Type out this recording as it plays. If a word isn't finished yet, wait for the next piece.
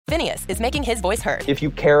Phineas is making his voice heard. If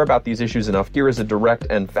you care about these issues enough, here is a direct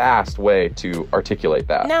and fast way to articulate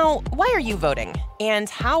that. Now, why are you voting? And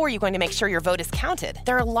how are you going to make sure your vote is counted?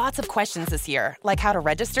 There are lots of questions this year, like how to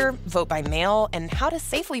register, vote by mail, and how to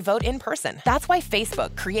safely vote in person. That's why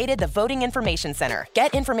Facebook created the Voting Information Center.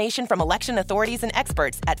 Get information from election authorities and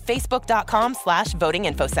experts at facebook.com/voting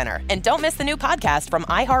info center. And don't miss the new podcast from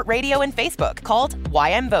iHeartRadio and Facebook called Why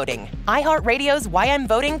I'm Voting. iHeartRadio's Why I'm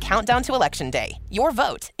Voting Countdown to Election Day. Your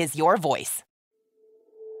vote is your voice.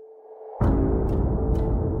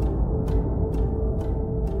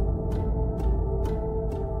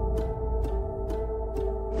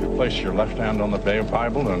 Place your left hand on the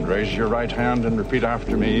Bible and raise your right hand and repeat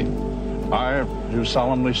after me. I do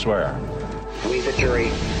solemnly swear. We, the jury,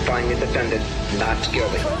 find the defendant not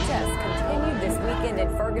guilty. Protests continued this weekend in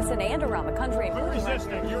Ferguson and around the country.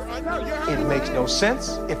 It makes no sense.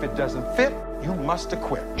 If it doesn't fit, you must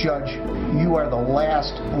acquit. Judge, you are the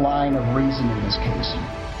last line of reason in this case.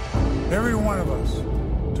 Every one of us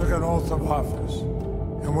took an oath of office,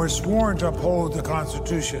 and we're sworn to uphold the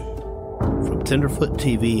Constitution. From Tenderfoot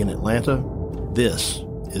TV in Atlanta, this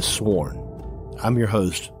is Sworn. I'm your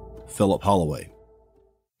host, Philip Holloway.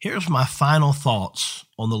 Here's my final thoughts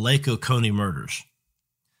on the Lake Oconee murders.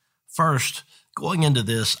 First, going into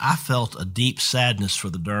this, I felt a deep sadness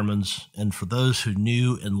for the Dermans and for those who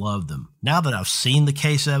knew and loved them. Now that I've seen the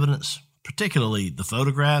case evidence, particularly the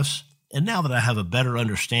photographs, and now that I have a better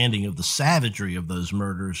understanding of the savagery of those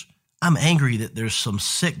murders, I'm angry that there's some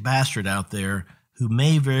sick bastard out there who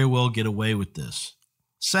may very well get away with this.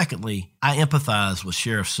 Secondly, I empathize with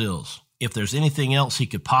Sheriff Sills. If there's anything else he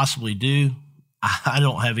could possibly do, I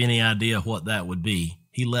don't have any idea what that would be.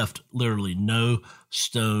 He left literally no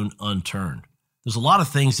stone unturned. There's a lot of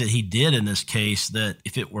things that he did in this case that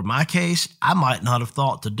if it were my case, I might not have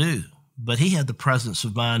thought to do, but he had the presence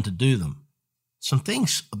of mind to do them. Some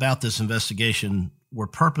things about this investigation were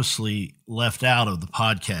purposely left out of the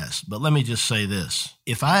podcast, but let me just say this.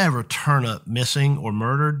 If I ever turn up missing or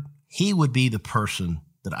murdered, he would be the person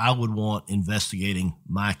that I would want investigating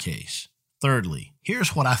my case. Thirdly,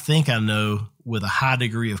 here's what I think I know with a high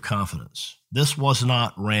degree of confidence. This was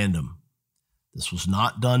not random. This was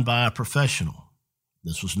not done by a professional.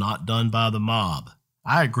 This was not done by the mob.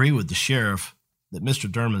 I agree with the sheriff that Mr.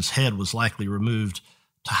 Derman's head was likely removed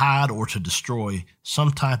to hide or to destroy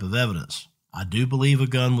some type of evidence. I do believe a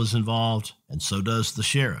gun was involved, and so does the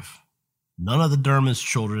sheriff. None of the Derman's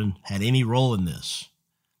children had any role in this.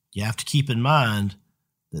 You have to keep in mind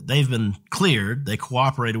that they've been cleared. They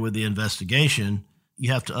cooperated with the investigation.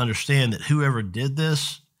 You have to understand that whoever did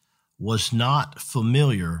this was not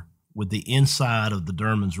familiar with the inside of the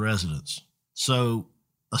Derman's residence. So,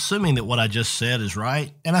 assuming that what I just said is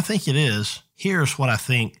right, and I think it is, here's what I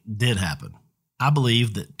think did happen. I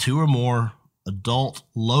believe that 2 or more adult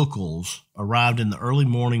locals arrived in the early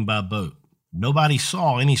morning by boat. Nobody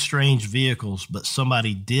saw any strange vehicles, but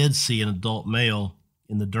somebody did see an adult male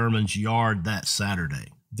in the Derman's yard that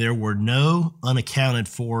Saturday. There were no unaccounted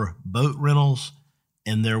for boat rentals,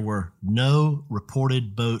 and there were no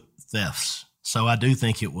reported boat thefts. So I do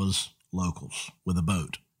think it was locals with a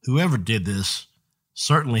boat. Whoever did this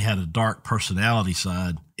certainly had a dark personality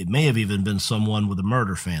side. It may have even been someone with a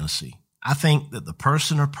murder fantasy. I think that the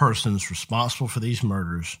person or persons responsible for these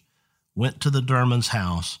murders went to the Derman's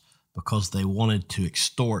house because they wanted to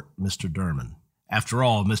extort Mr. Derman. After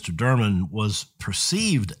all, Mr. Derman was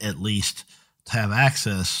perceived, at least, to have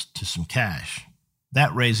access to some cash.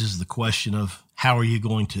 That raises the question of how are you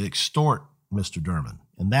going to extort Mr. Derman?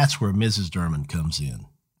 And that's where Mrs. Derman comes in.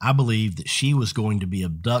 I believe that she was going to be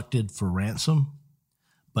abducted for ransom,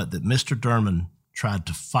 but that Mr. Derman tried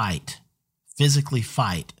to fight, physically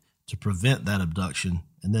fight, to prevent that abduction,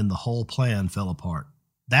 and then the whole plan fell apart.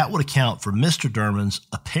 That would account for Mr. Derman's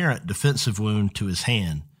apparent defensive wound to his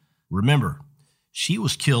hand. Remember, she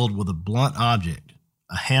was killed with a blunt object,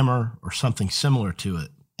 a hammer or something similar to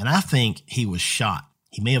it, and I think he was shot.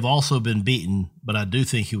 He may have also been beaten, but I do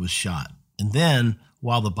think he was shot. And then,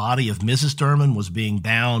 while the body of Mrs. Derman was being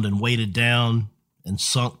bound and weighted down and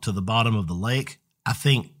sunk to the bottom of the lake, I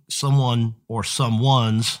think someone or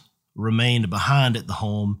someones remained behind at the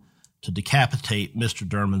home to decapitate Mr.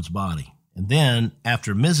 Derman's body. And then,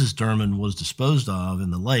 after Mrs. Derman was disposed of in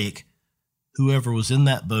the lake, whoever was in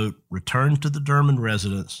that boat returned to the Derman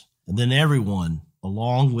residence, and then everyone,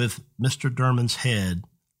 along with Mr. Derman's head,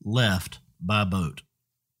 left by boat.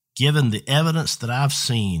 Given the evidence that I've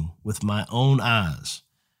seen with my own eyes,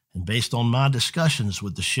 and based on my discussions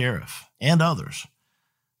with the sheriff and others,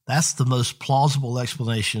 that's the most plausible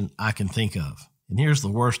explanation I can think of. And here's the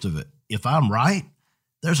worst of it. If I'm right,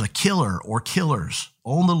 there's a killer or killers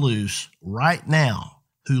on the loose right now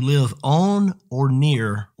who live on or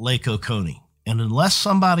near Lake Oconee. And unless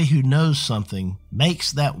somebody who knows something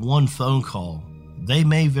makes that one phone call, they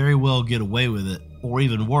may very well get away with it, or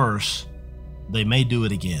even worse, they may do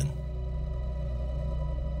it again.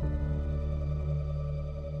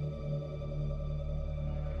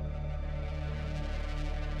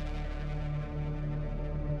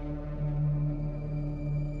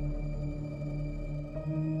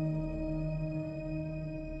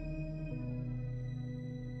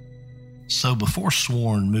 So before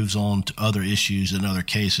Sworn moves on to other issues and other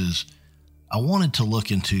cases, I wanted to look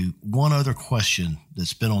into one other question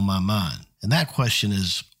that's been on my mind. And that question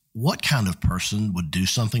is, what kind of person would do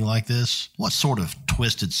something like this? What sort of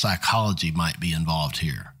twisted psychology might be involved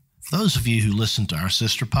here? For those of you who listen to our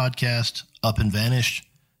sister podcast, Up and Vanished,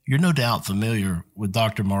 you're no doubt familiar with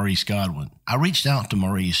Dr. Maurice Godwin. I reached out to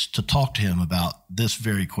Maurice to talk to him about this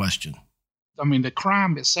very question. I mean, the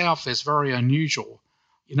crime itself is very unusual.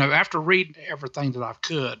 You know, after reading everything that I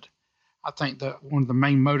could, I think that one of the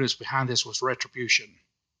main motives behind this was retribution.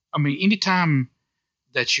 I mean, anytime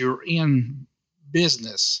that you're in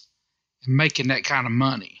business and making that kind of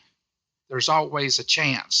money, there's always a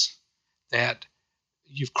chance that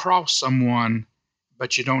you've crossed someone,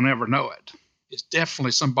 but you don't ever know it. It's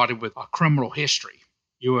definitely somebody with a criminal history.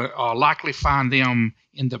 You will likely find them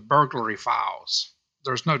in the burglary files.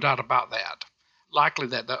 There's no doubt about that. Likely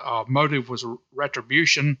that the motive was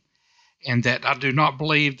retribution, and that I do not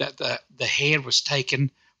believe that the head was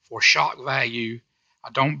taken for shock value. I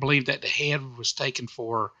don't believe that the head was taken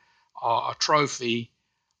for a trophy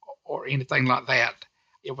or anything like that.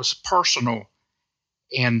 It was personal,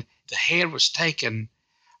 and the head was taken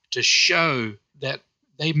to show that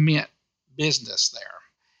they meant business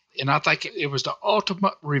there. And I think it was the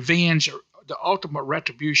ultimate revenge, or the ultimate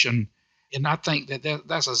retribution, and I think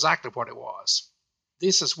that's exactly what it was.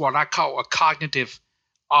 This is what I call a cognitive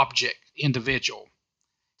object individual.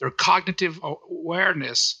 Their cognitive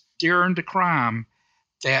awareness during the crime,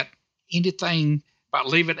 that anything about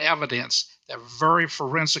leaving evidence, they're very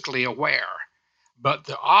forensically aware. But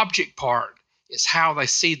the object part is how they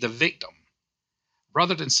see the victim.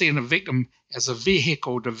 Rather than seeing the victim as a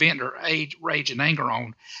vehicle to vent their rage and anger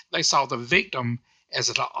on, they saw the victim as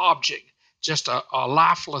an object, just a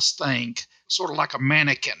lifeless thing, sort of like a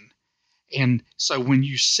mannequin. And so when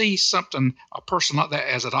you see something, a person like that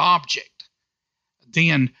as an object,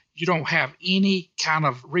 then you don't have any kind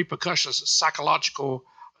of repercussions, psychological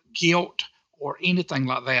guilt or anything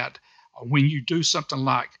like that when you do something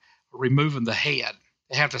like removing the head.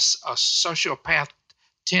 They have a sociopath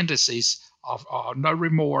tendencies of no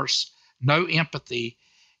remorse, no empathy,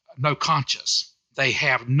 no conscience. They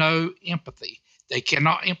have no empathy. They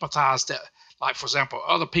cannot empathize that, like, for example,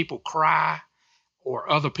 other people cry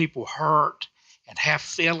or other people hurt and have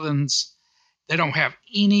feelings. They don't have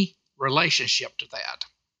any relationship to that.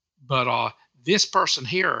 But this person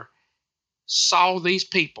here saw these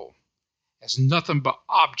people as nothing but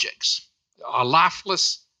objects, a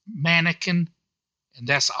lifeless mannequin, and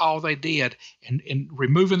that's all they did. And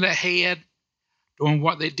removing that head, doing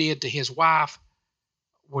what they did to his wife,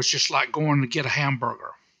 was just like going to get a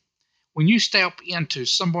hamburger. When you step into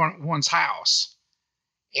someone's house,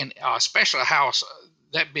 and especially a house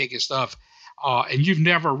that big and stuff, and you've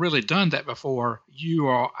never really done that before, you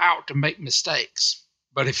are out to make mistakes.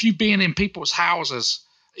 But if you've been in people's houses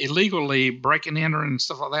illegally, breaking, entering, and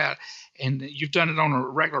stuff like that, and you've done it on a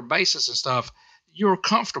regular basis and stuff, you're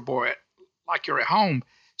comfortable like you're at home.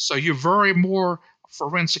 So you're very more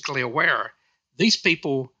forensically aware. These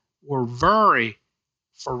people were very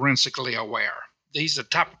forensically aware. These are the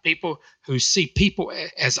type of people who see people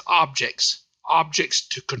as objects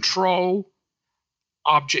to control,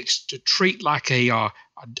 objects to treat like a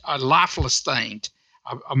lifeless thing,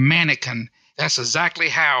 a mannequin. That's exactly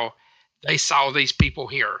how they saw these people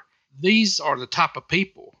here. These are the type of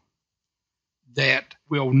people that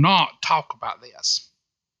will not talk about this.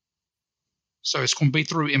 So it's going to be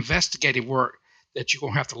through investigative work that you're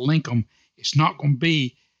going to have to link them. It's not going to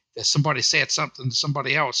be that somebody said something to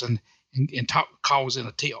somebody else and calls in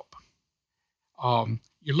a tip.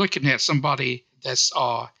 You're looking at somebody that's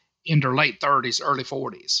in their late 30s, early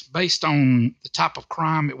 40s, based on the type of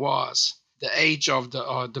crime it was, the age of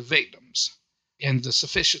the victims, and the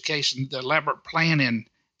sophistication, the elaborate planning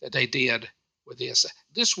that they did with this.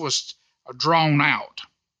 This was drawn out.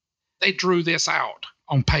 They drew this out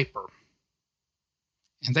on paper,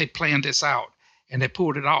 and they planned this out, and they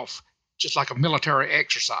pulled it off just like a military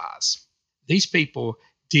exercise. These people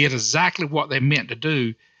did exactly what they meant to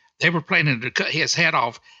do. They were planning to cut his head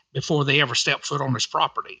off before they ever stepped foot on his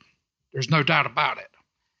property. There's no doubt about it.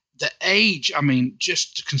 The age, I mean,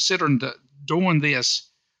 just considering doing this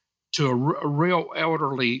to a real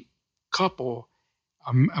elderly couple,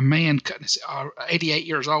 a man 88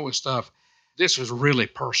 years old and stuff. This was really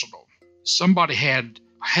personal. Somebody had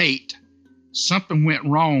hate. Something went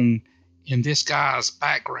wrong in this guy's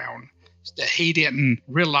background that he didn't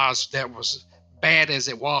realize that was bad as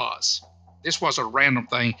it was. This was a random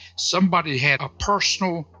thing. Somebody had a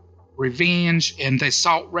personal revenge and they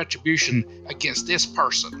sought retribution against this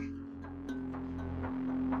person.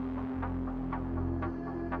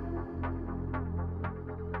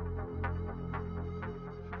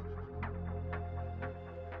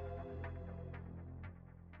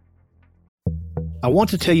 I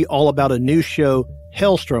want to tell you all about a new show,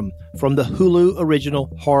 Hellstrom, from the Hulu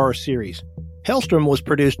original horror series. Hellstrom was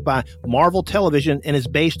produced by Marvel Television and is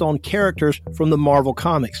based on characters from the Marvel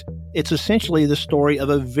Comics. It's essentially the story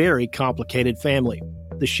of a very complicated family.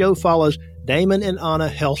 The show follows Damon and Anna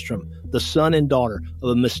Hellstrom, the son and daughter of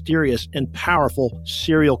a mysterious and powerful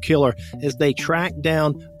serial killer, as they track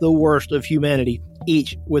down the worst of humanity,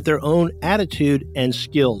 each with their own attitude and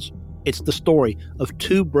skills. It's the story of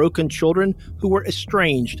two broken children who were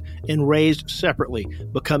estranged and raised separately,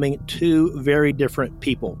 becoming two very different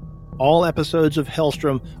people. All episodes of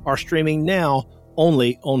Hellstrom are streaming now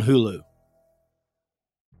only on Hulu.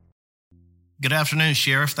 Good afternoon,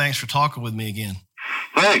 Sheriff. Thanks for talking with me again.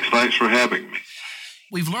 Thanks for having me.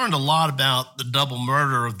 We've learned a lot about the double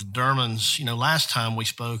murder of the Dermans, last time we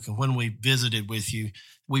spoke and when we visited with you.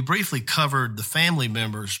 We briefly covered the family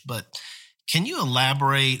members, but can you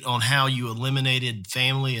elaborate on how you eliminated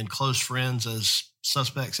family and close friends as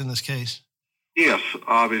suspects in this case? Yes,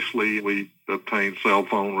 obviously we obtained cell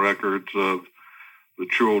phone records of the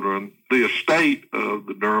children. The estate of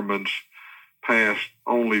the Dermans passed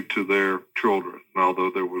only to their children,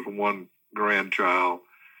 although there was one grandchild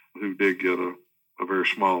who did get a very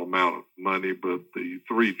small amount of money, but the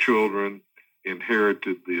three children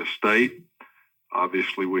inherited the estate.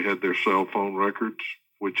 Obviously, we had their cell phone records,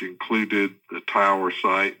 which included the tower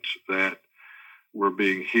sites that were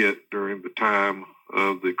being hit during the time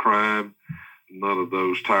of the crime. None of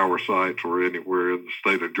those tower sites were anywhere in the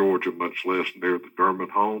state of Georgia, much less near the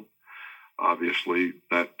Derman home. Obviously,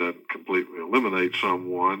 that doesn't completely eliminate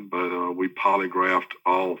someone, but we polygraphed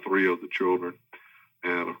all three of the children,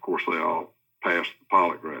 and of course they all passed the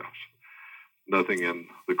polygraphs. Nothing in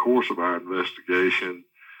the course of our investigation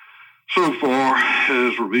so far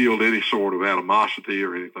has revealed any sort of animosity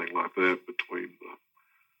or anything like that between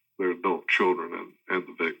their adult children and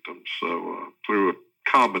the victims. So through a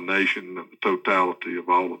combination of the totality of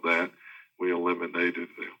all of that, we eliminated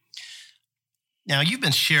them. Now, you've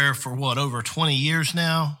been sheriff for over 20 years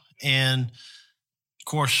now, and of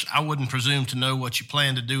course, I wouldn't presume to know what you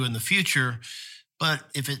plan to do in the future, but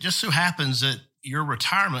if it just so happens that your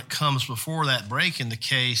retirement comes before that break in the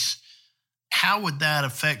case, how would that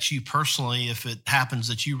affect you personally if it happens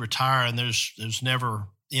that you retire and there's never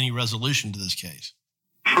any resolution to this case?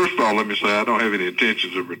 First of all, let me say I don't have any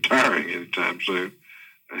intentions of retiring anytime soon.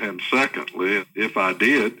 And secondly, if I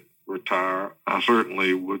did retire, I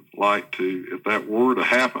certainly would like to, if that were to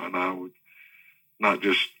happen, I would not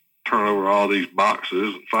just turn over all these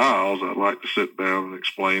boxes and files. I'd like to sit down and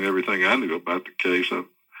explain everything I knew about the case. It's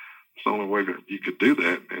the only way that you could do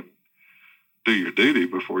that and do your duty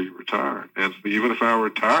before you retire. And even if I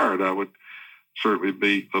retired, I would certainly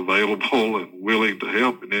be available and willing to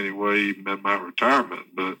help in any way, even in my retirement.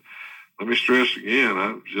 But let me stress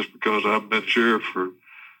again, just because I've been sheriff for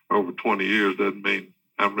over 20 years doesn't mean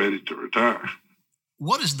I'm ready to retire.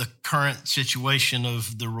 What is the current situation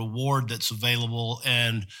of the reward that's available,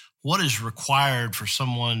 and what is required for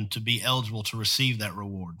someone to be eligible to receive that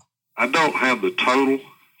reward? I don't have the total.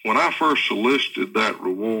 When I first solicited that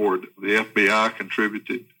reward, the FBI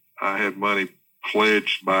contributed. I had money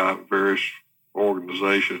pledged by various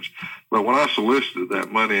organizations. But when I solicited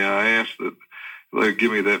that money, I asked that they'd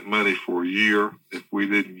give me that money for a year. If we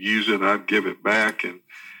didn't use it, I'd give it back.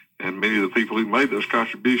 And many of the people who made those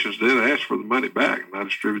contributions did ask for the money back, and I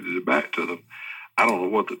distributed it back to them. I don't know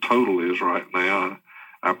what the total is right now.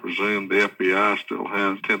 I presume the FBI still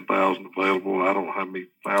has 10,000 available. I don't know how many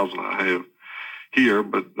thousand I have here,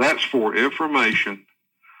 but that's for information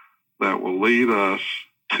that will lead us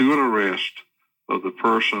to an arrest of the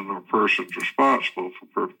person or persons responsible for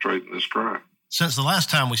perpetrating this crime. Since the last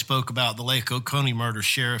time we spoke about the Lake Oconee murder,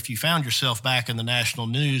 Sheriff, you found yourself back in the national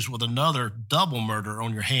news with another double murder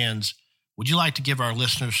on your hands. Would you like to give our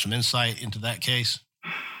listeners some insight into that case?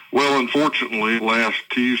 Well, unfortunately, last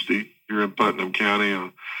Tuesday here in Putnam County,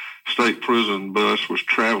 a state prison bus was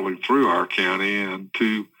traveling through our county, and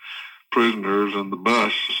two prisoners in the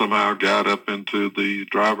bus somehow got up into the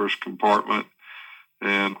driver's compartment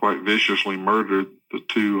and quite viciously murdered the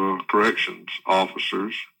two corrections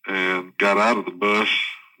officers and got out of the bus,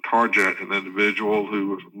 carjacked an individual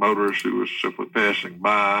a motorist who was simply passing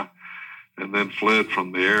by, and then fled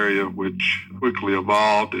from the area, which quickly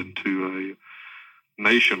evolved into a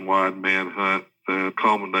nationwide manhunt that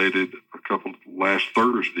culminated last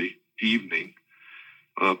Thursday evening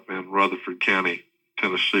up in Rutherford County,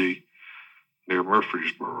 Tennessee, near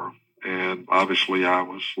Murfreesboro. And obviously I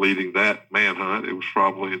was leading that manhunt. It was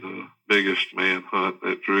probably the biggest manhunt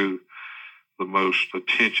that drew the most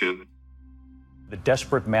attention. The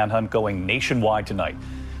desperate manhunt going nationwide tonight.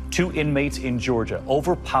 2 inmates in Georgia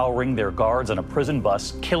overpowering their guards on a prison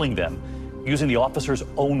bus, killing them, using the officers'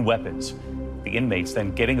 own weapons. The inmates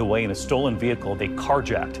then getting away in a stolen vehicle they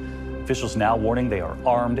carjacked. Officials now warning they are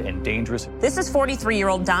armed and dangerous. This is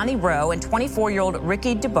 43-year-old Donnie Rowe and 24-year-old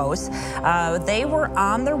Ricky DeBose. They were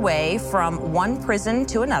on their way from one prison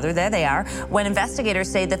to another. There they are, when investigators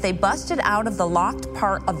say that they busted out of the locked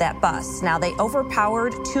part of that bus. Now, they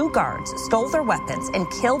overpowered 2 guards, stole their weapons, and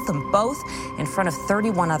killed them both in front of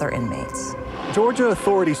 31 other inmates. Georgia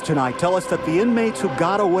authorities tonight tell us that the inmates who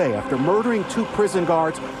got away after murdering 2 prison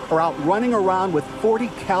guards are out running around with .40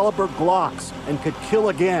 caliber Glocks and could kill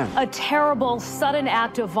again. A terrible, sudden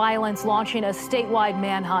act of violence launching a statewide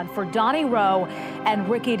manhunt for Donnie Rowe and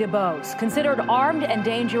Ricky DeBose. Considered armed and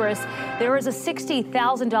dangerous, there is a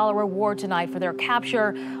 $60,000 reward tonight for their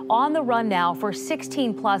capture, on the run now for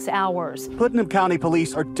 16-plus hours. Putnam County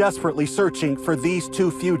Police are desperately searching for these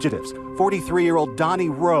 2 fugitives, 43-year-old Donnie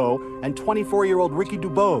Rowe and 24-year-old Ricky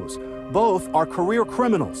DeBose. Both are career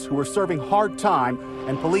criminals who are serving hard time,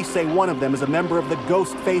 and police say one of them is a member of the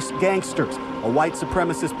Ghost-Faced Gangsters, a white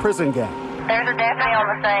supremacist prison gang. There's a deputy on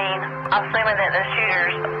the scene. I'm assuming that the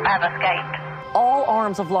shooters have escaped. All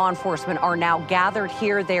arms of law enforcement are now gathered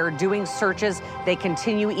here. They are doing searches. They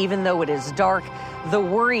continue even though it is dark. The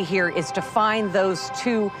worry here is to find those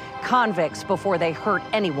 2 convicts before they hurt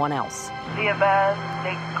anyone else. Be advised,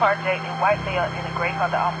 they carjacked a white male in a gray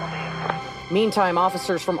Honda automobile. Meantime,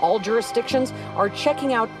 officers from all jurisdictions are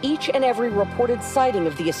checking out each and every reported sighting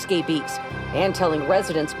of the escapees and telling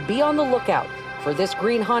residents be on the lookout for this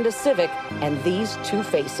green Honda Civic and these 2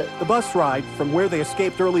 faces. The bus ride from where they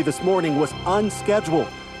escaped early this morning was unscheduled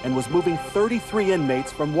and was moving 33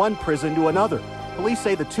 inmates from one prison to another. Police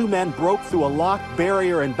say the 2 men broke through a locked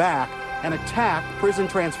barrier and back and attacked prison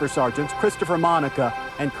transfer sergeants Christopher Monica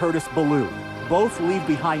and Curtis Ballou. Both leave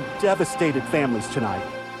behind devastated families tonight.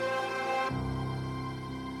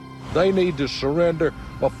 They need to surrender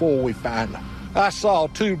before we find them. I saw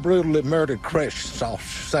 2 brutally murdered corrections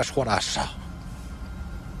officers. That's what I saw.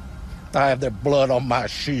 I have their blood on my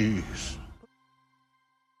shoes.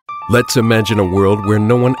 Let's imagine a world where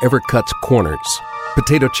no one ever cuts corners.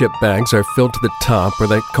 Potato chip bags are filled to the top, or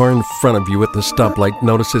that car in front of you at the stoplight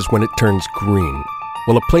notices when it turns green.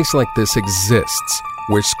 Well, a place like this exists,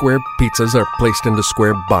 where square pizzas are placed into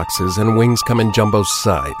square boxes and wings come in jumbo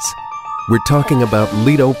size. We're talking about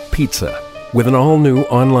Lido Pizza, with an all-new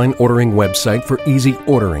online ordering website for easy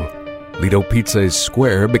ordering. Lido Pizza is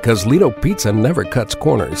square because Lido Pizza never cuts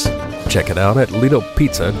corners. Check it out at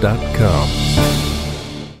lidopizza.com.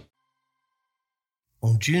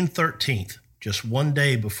 On June 13th, just one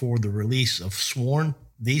day before the release of Sworn,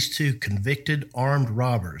 these 2 convicted armed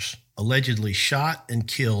robbers allegedly shot and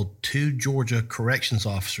killed 2 Georgia corrections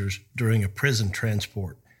officers during a prison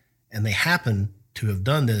transport, and they happen to have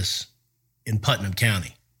done this in Putnam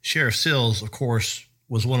County. Sheriff Sills, of course,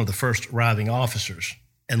 was one of the first arriving officers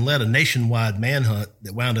and led a nationwide manhunt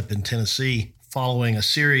that wound up in Tennessee following a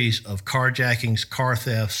series of carjackings, car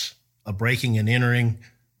thefts, a breaking and entering,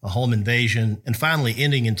 a home invasion, and finally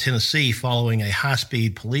ending in Tennessee following a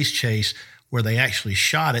high-speed police chase where they actually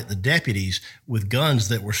shot at the deputies with guns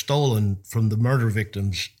that were stolen from the murder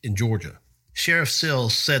victims in Georgia. Sheriff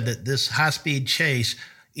Sills said that this high-speed chase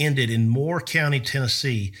ended in Moore County,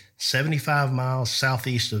 Tennessee, 75 miles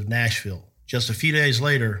southeast of Nashville. Just a few days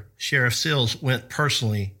later, Sheriff Sills went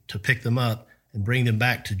personally to pick them up and bring them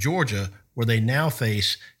back to Georgia, where they now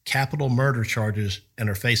face capital murder charges and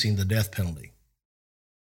are facing the death penalty.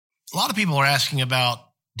 A lot of people are asking about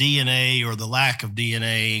DNA or the lack of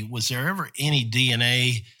DNA. Was there ever any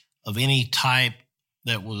DNA of any type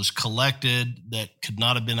that was collected that could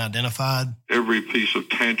not have been identified? Every piece of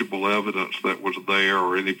tangible evidence that was there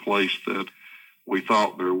or any place that we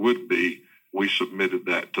thought there would be, we submitted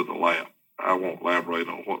that to the lab. I won't elaborate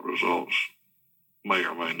on what results may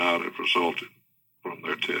or may not have resulted from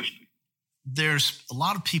their testing. There's a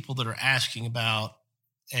lot of people that are asking about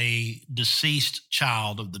a deceased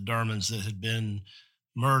child of the Dermans that had been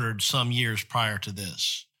murdered some years prior to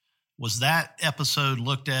this. Was that episode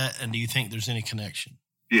looked at, and do you think there's any connection?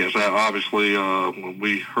 Yes, obviously, when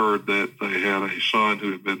we heard that they had a son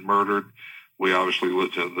who had been murdered, we obviously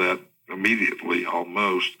looked at that immediately,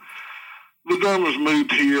 almost. The Dermans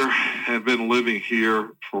moved here, had been living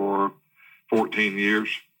here for 14 years.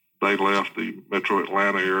 They left the metro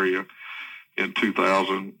Atlanta area in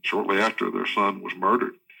 2000, shortly after their son was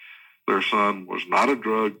murdered. Their son was not a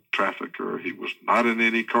drug trafficker. He was not in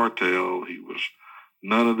any cartel. He was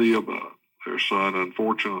none of the above. Their son,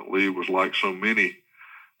 unfortunately, was like so many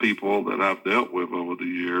people that I've dealt with over the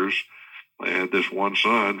years. They had this one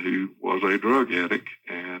son who was a drug addict,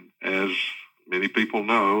 and as many people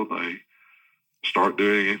know, they start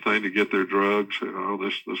doing anything to get their drugs.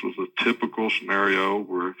 This was a typical scenario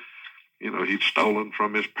where, he'd stolen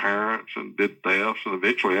from his parents and did thefts, and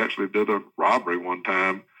eventually actually did a robbery one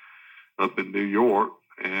time up in New York,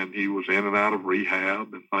 and he was in and out of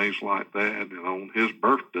rehab and things like that. And on his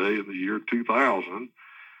birthday in the year 2000,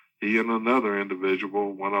 he and another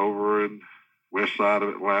individual went over in west side of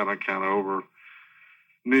Atlanta, kind of over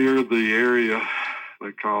near the area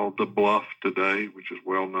they call the Bluff today, which is a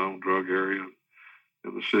well-known drug area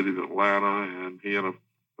in the city of Atlanta. And he and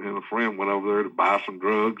a friend went over there to buy some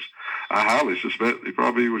drugs. I highly suspect he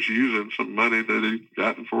probably was using some money that he'd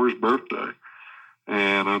gotten for his birthday.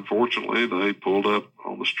 And unfortunately, they pulled up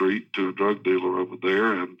on the street to a drug dealer over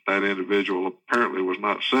there, and that individual apparently was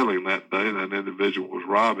not selling that day. That individual was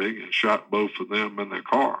robbing and shot both of them in their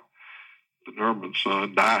car. The Nerman's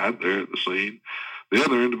son died there at the scene. The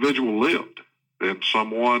other individual lived, and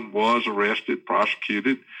someone was arrested,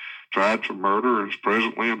 prosecuted, tried for murder, and is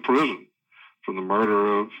presently in prison for the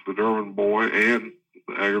murder of the Derman boy and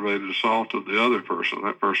the aggravated assault of the other person.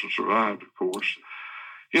 That person survived, of course.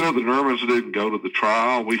 The Dermans didn't go to the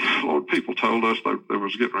trial. People told us there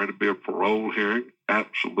was getting ready to be a parole hearing.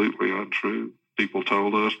 Absolutely untrue. People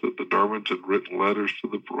told us that the Dermans had written letters to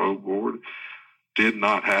the parole board. Did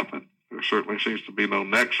not happen. There certainly seems to be no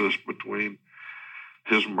nexus between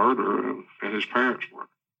his murder and his parents' murder.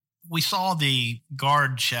 We saw the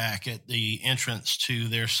guard shack at the entrance to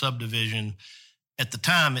their subdivision. At the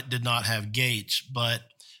time, it did not have gates, but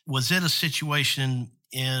was it a situation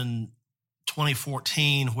in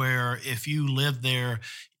 2014 where if you lived there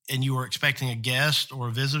and you were expecting a guest or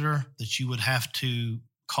a visitor that you would have to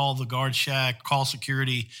call the guard shack, call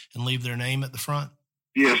security, and leave their name at the front?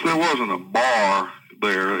 Yes, there wasn't a bar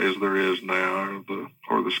there as there is now,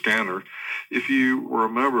 or the scanner. If you were a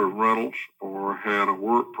member of rentals or had a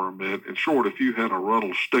work permit, in short, if you had a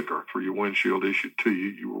rental sticker for your windshield issued to you,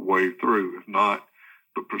 you were waved through. If not,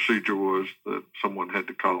 the procedure was that someone had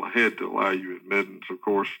to call ahead to allow you admittance, of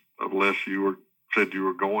course, unless you said you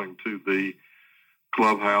were going to the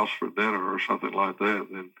clubhouse for dinner or something like that,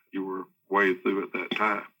 then you were waved through at that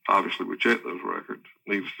time. Obviously, we checked those records.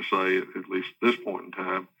 Needless to say, at least at this point in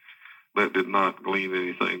time, that did not glean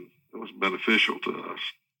anything that was beneficial to us.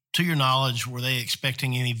 To your knowledge, were they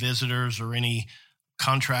expecting any visitors or any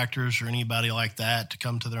contractors or anybody like that to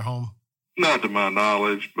come to their home? Not to my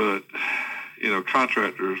knowledge, but,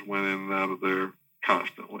 contractors went in and out of there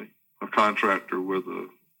constantly. A contractor with the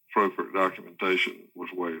appropriate documentation was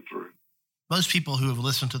waved through. Most people who have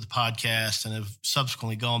listened to the podcast and have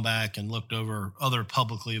subsequently gone back and looked over other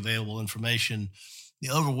publicly available information, the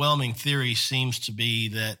overwhelming theory seems to be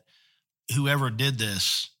that whoever did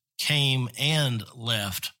this came and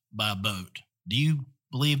left by boat. Do you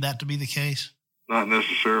believe that to be the case? Not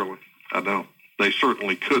necessarily. I don't. They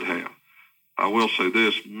certainly could have. I will say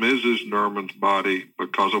this, Mrs. Nerman's body,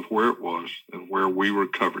 because of where it was and where we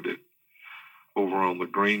recovered it, over on the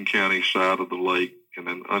Greene County side of the lake in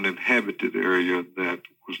an uninhabited area that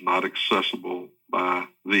was not accessible by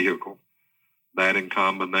vehicle. That in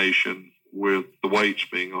combination with the weights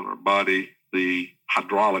being on her body, the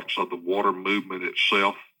hydraulics of the water movement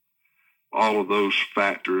itself, all of those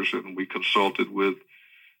factors, and we consulted with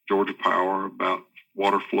Georgia Power about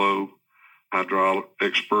water flow, hydraulic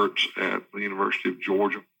experts at the University of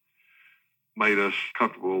Georgia, made us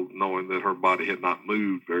comfortable knowing that her body had not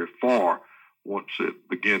moved very far once it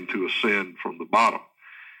began to ascend from the bottom.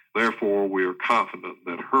 Therefore, we are confident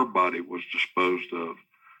that her body was disposed of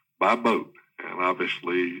by boat, and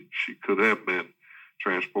obviously she could have been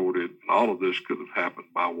transported. All of this could have happened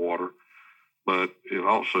by water, but it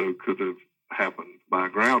also could have happened by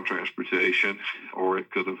ground transportation, or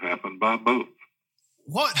it could have happened by boat.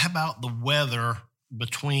 What about the weather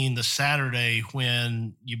between the Saturday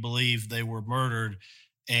when you believe they were murdered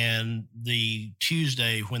and the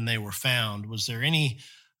Tuesday when they were found? Was there any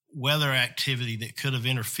weather activity that could have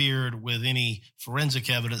interfered with any forensic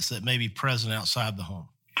evidence that may be present outside the home?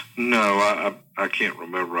 No, I can't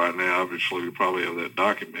remember right now. Obviously, we probably have that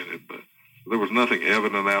documented, but There was nothing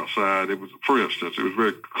evident outside. It was, for instance, it was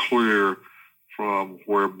very clear from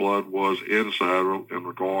where blood was inside in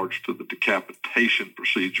regards to the decapitation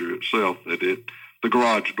procedure itself that the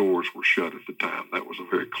garage doors were shut at the time. That was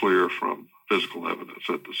very clear from physical evidence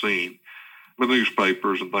at the scene. The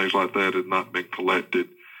newspapers and things like that had not been collected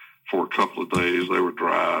for a couple of days. They were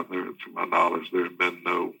dry. To my knowledge, there's been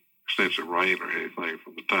no extensive rain or anything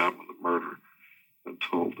from the time of the murder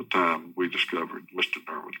until the time we discovered Mr.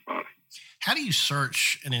 Derman's body. How do you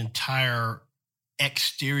search an entire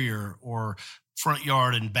exterior or front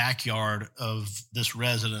yard and backyard of this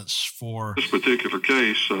residence for... This particular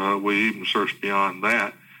case, we even searched beyond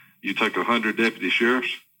that. You take 100 deputy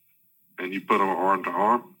sheriffs and you put them arm to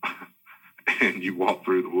arm and you walk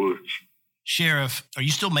through the woods. Sheriff, are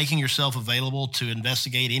you still making yourself available to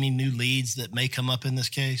investigate any new leads that may come up in this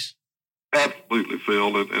case? Absolutely,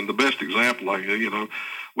 Phil. And the best example,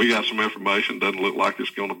 we got some information, doesn't look like there's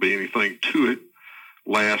going to be anything to it.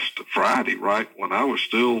 Last Friday, right, when I was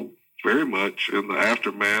still very much in the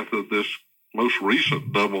aftermath of this most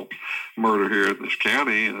recent double murder here in this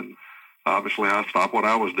county, and obviously I stopped what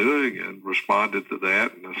I was doing and responded to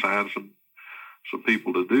that and assigned some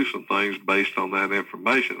people to do some things based on that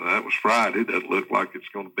information. And that was Friday. Doesn't look like it's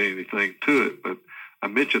going to be anything to it, but I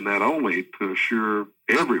mentioned that only to assure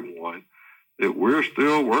everyone that we're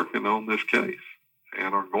still working on this case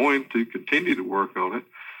and are going to continue to work on it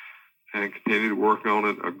and continue to work on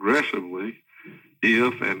it aggressively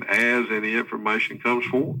if and as any information comes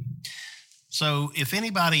forward. So if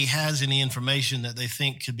anybody has any information that they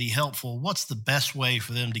think could be helpful, what's the best way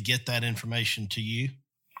for them to get that information to you?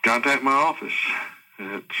 Contact my office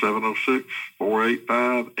at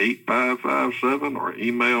 706-485-8557 or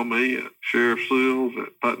email me at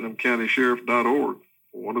sheriffseals@putnamcountysheriff.org,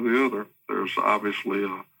 one or the other. There's obviously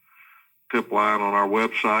a tip line on our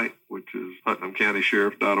website, which is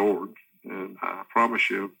putnamcountysheriff.org. And I promise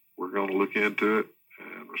you, we're going to look into it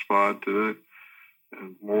and respond to it.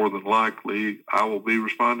 And more than likely, I will be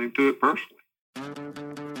responding to it personally.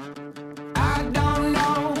 I don't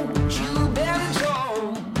know what you've been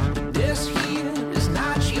told. This here is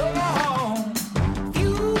not your home.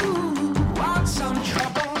 You want some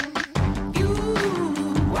trouble. You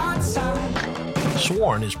want some.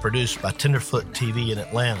 Sworn is produced by Tenderfoot TV in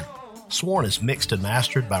Atlanta. Sworn is mixed and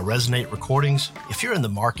mastered by Resonate Recordings. If you're in the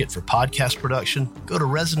market for podcast production, go to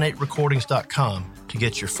resonaterecordings.com to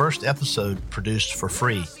get your first episode produced for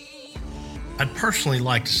free. I'd personally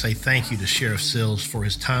like to say thank you to Sheriff Sills for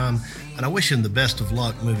his time, and I wish him the best of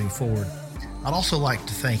luck moving forward. I'd also like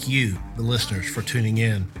to thank you, the listeners, for tuning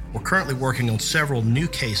in. We're currently working on several new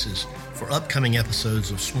cases for upcoming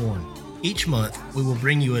episodes of Sworn. Each month, we will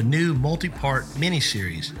bring you a new multi-part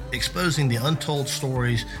mini-series exposing the untold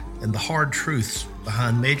stories and the hard truths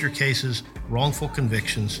behind major cases, wrongful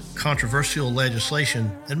convictions, controversial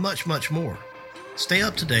legislation, and much, much more. Stay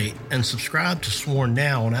up to date and subscribe to Sworn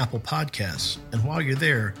now on Apple Podcasts. And while you're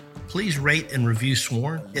there, please rate and review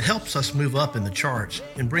Sworn. It helps us move up in the charts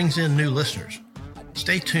and brings in new listeners.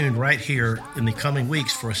 Stay tuned right here in the coming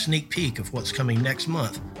weeks for a sneak peek of what's coming next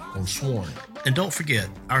month on Sworn. And don't forget,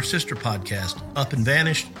 our sister podcast, Up and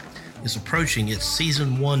Vanished, is approaching its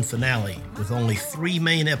season 1 finale with only 3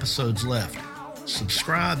 main episodes left.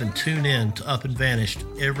 Subscribe and tune in to Up and Vanished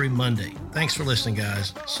every Monday. Thanks for listening,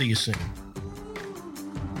 guys. See you soon.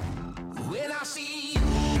 When I see you,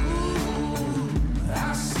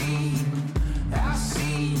 I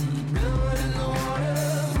see blood in the water.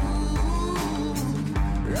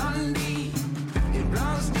 Run deep, it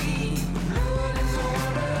runs deep. Blood in the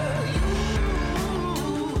water.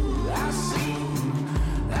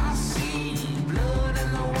 I see blood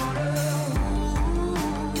in the water.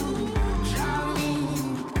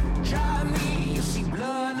 Try me, you see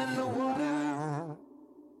blood in the water.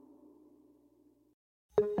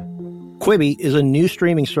 Quibi is a new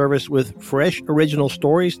streaming service with fresh original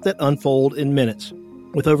stories that unfold in minutes.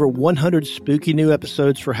 With over 100 spooky new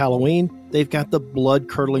episodes for Halloween, they've got the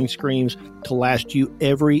blood-curdling screams to last you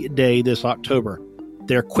every day this October.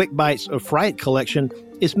 Their Quick Bites of Fright collection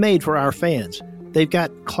is made for our fans. They've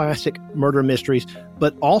got classic murder mysteries,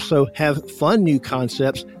 but also have fun new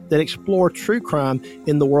concepts that explore true crime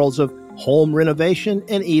in the worlds of home renovation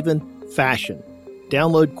and even fashion.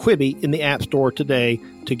 Download Quibi in the App Store today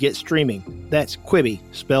to get streaming. That's Quibi,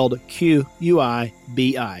 spelled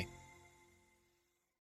Quibi.